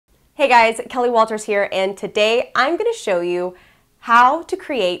Hey guys, Kelly Walters here, and today I'm going to show you how to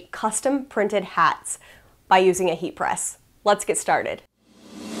create custom printed hats by using a heat press. Let's get started.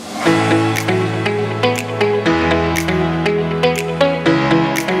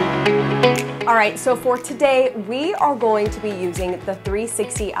 Alright, so for today we are going to be using the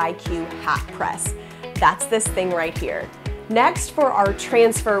 360 IQ hat press. That's this thing right here. Next, for our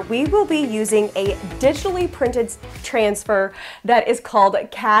transfer, we will be using a digitally printed transfer that is called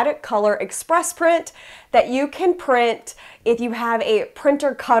CAD-COLOR Express Print that you can print if you have a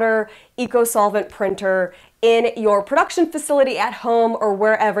printer cutter, eco-solvent printer in your production facility at home or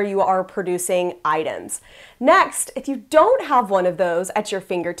wherever you are producing items. Next, if you don't have one of those at your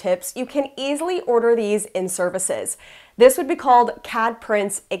fingertips, you can easily order these in services. This would be called CAD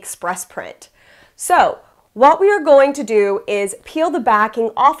Print's Express Print. So, what we are going to do is peel the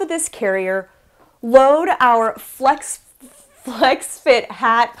backing off of this carrier, load our flex fit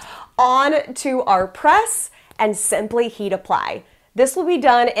hat onto our press, and simply heat apply. This will be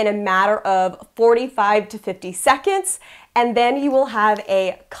done in a matter of 45 to 50 seconds, and then you will have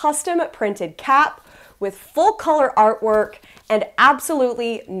a custom printed cap with full color artwork and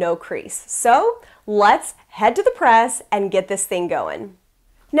absolutely no crease. So let's head to the press and get this thing going.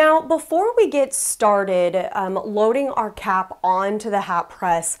 Now, before we get started loading our cap onto the hat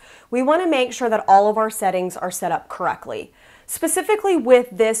press, we want to make sure that all of our settings are set up correctly. Specifically with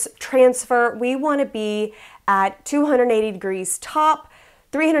this transfer, we want to be at 280 degrees top,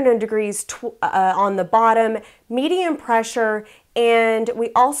 300 degrees on the bottom, medium pressure, and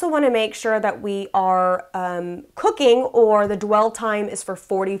we also want to make sure that we are cooking, or the dwell time is for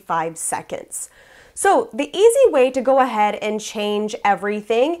 45 seconds. So the easy way to go ahead and change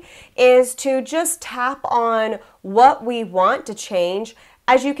everything is to just tap on what we want to change.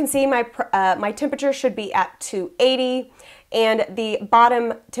 As you can see, my temperature should be at 280 and the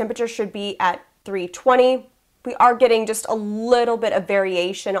bottom temperature should be at 320. We are getting just a little bit of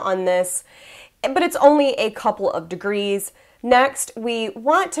variation on this, but it's only a couple of degrees. Next, we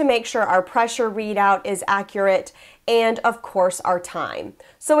want to make sure our pressure readout is accurate and, of course, our time.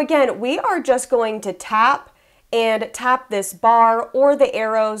 So again, we are just going to tap this bar or the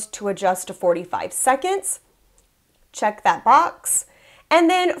arrows to adjust to 45 seconds. Check that box. And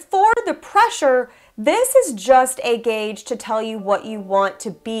then for the pressure, this is just a gauge to tell you what you want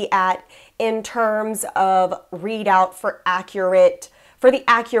to be at in terms of readout for the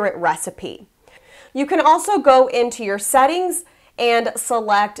accurate recipe. You can also go into your settings and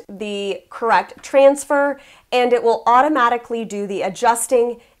select the correct transfer, and it will automatically do the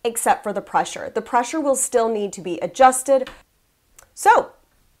adjusting except for the pressure. The pressure will still need to be adjusted. So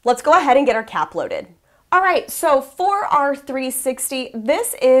let's go ahead and get our cap loaded. All right, so for our 360,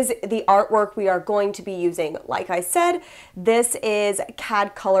 this is the artwork we are going to be using. Like I said, this is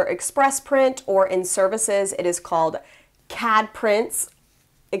CAD-COLOR Express Print, or in services, it is called CAD Print's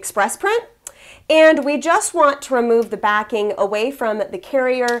Express Print. And we just want to remove the backing away from the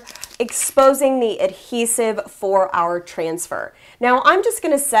carrier, exposing the adhesive for our transfer. Now I'm just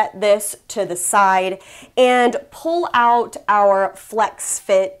going to set this to the side and pull out our flex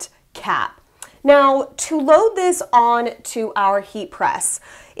fit cap. Now, to load this on to our heat press,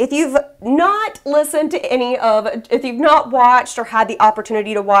 if you've not watched or had the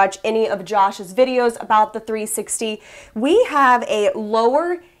opportunity to watch any of Josh's videos about the 360, we have a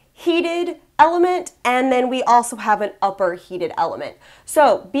lower heated element, and then we also have an upper heated element.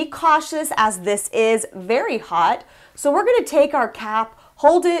 So be cautious, as this is very hot. So we're going to take our cap,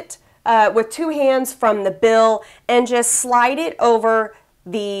 hold it with two hands from the bill, and just slide it over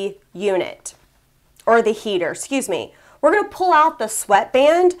the unit, or the heater, excuse me. We're going to pull out the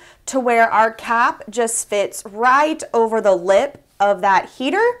sweatband to where our cap just fits right over the lip of that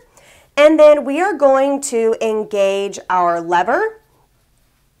heater, and then we are going to engage our lever,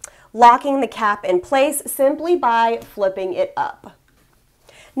 locking the cap in place simply by flipping it up.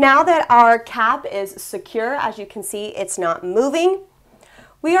 Now that our cap is secure, as you can see, it's not moving,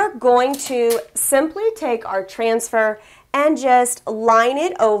 we are going to simply take our transfer and just line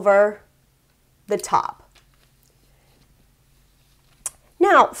it over the top.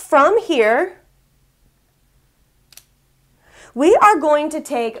 Now, from here, we are going to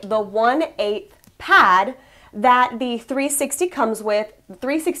take the 1/8 pad that the 360 comes with. The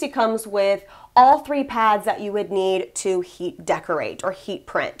 360 comes with all 3 pads that you would need to heat decorate or heat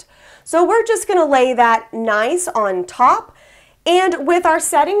print. So we're just going to lay that nice on top, and with our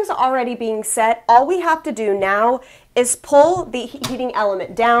settings already being set, all we have to do now is pull the heating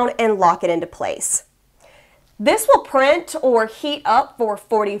element down and lock it into place. This will print or heat up for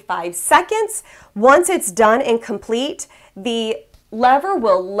 45 seconds. Once it's done and complete, the lever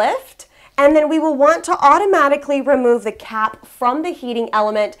will lift, and then we will want to automatically remove the cap from the heating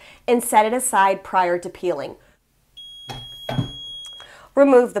element and set it aside prior to peeling.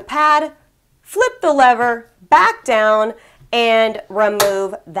 Remove the pad, flip the lever back down, and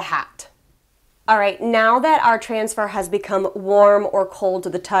remove the hat. All right, now that our transfer has become warm or cold to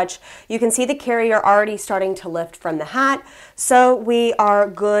the touch, you can see the carrier already starting to lift from the hat, so we are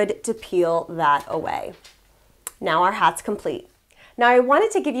good to peel that away. Now our hat's complete. Now I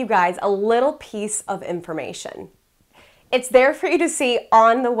wanted to give you guys a little piece of information. It's there for you to see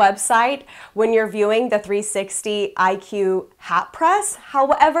on the website when you're viewing the 360 IQ hat press.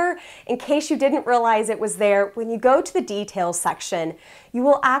 However, in case you didn't realize it was there, when you go to the details section, you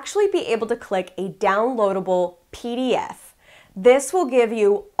will actually be able to click a downloadable PDF. This will give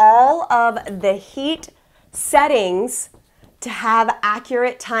you all of the heat settings to have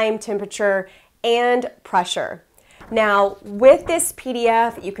accurate time, temperature, and pressure. Now, with this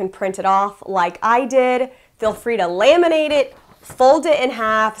PDF, you can print it off like I did. Feel free to laminate it, fold it in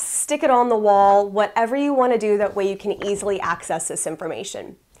half, stick it on the wall, whatever you want to do, that way you can easily access this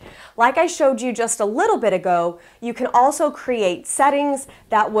information. Like I showed you just a little bit ago, you can also create settings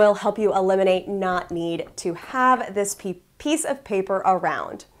that will help you eliminate not need to have this piece of paper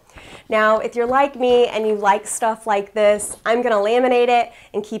around. Now, if you're like me and you like stuff like this, I'm going to laminate it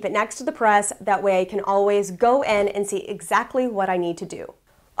and keep it next to the press. That way I can always go in and see exactly what I need to do.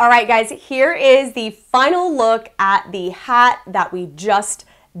 All right, guys, here is the final look at the hat that we just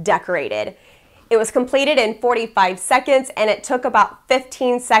decorated. It was completed in 45 seconds, and it took about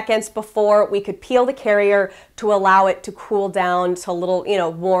 15 seconds before we could peel the carrier to allow it to cool down to a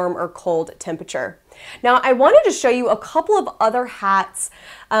little, warm or cold temperature. Now, I wanted to show you a couple of other hats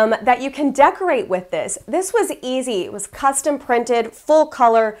that you can decorate with this. This was easy. It was custom printed, full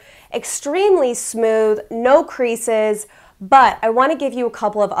color, extremely smooth, no creases, but I want to give you a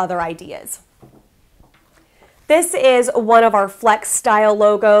couple of other ideas. This is one of our flex style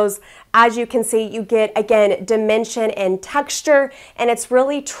logos. As you can see, you get, again, dimension and texture, and it's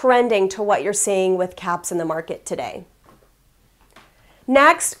really trending to what you're seeing with caps in the market today.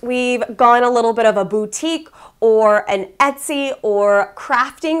 Next, we've gone a little bit of a boutique or an Etsy or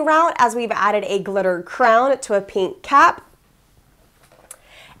crafting route, as we've added a glittered crown to a pink cap.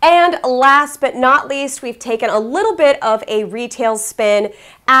 And last but not least, we've taken a little bit of a retail spin,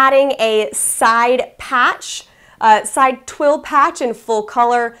 adding a side patch, side twill patch in full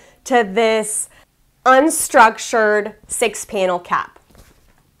color to this unstructured 6-panel cap.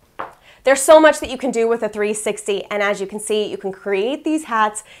 There's so much that you can do with a 360, and as you can see, you can create these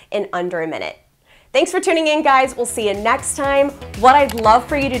hats in under a minute. Thanks for tuning in, guys. We'll see you next time. What I'd love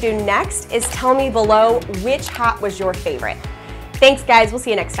for you to do next is tell me below which hat was your favorite. Thanks, guys. We'll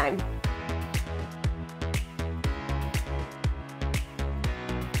see you next time.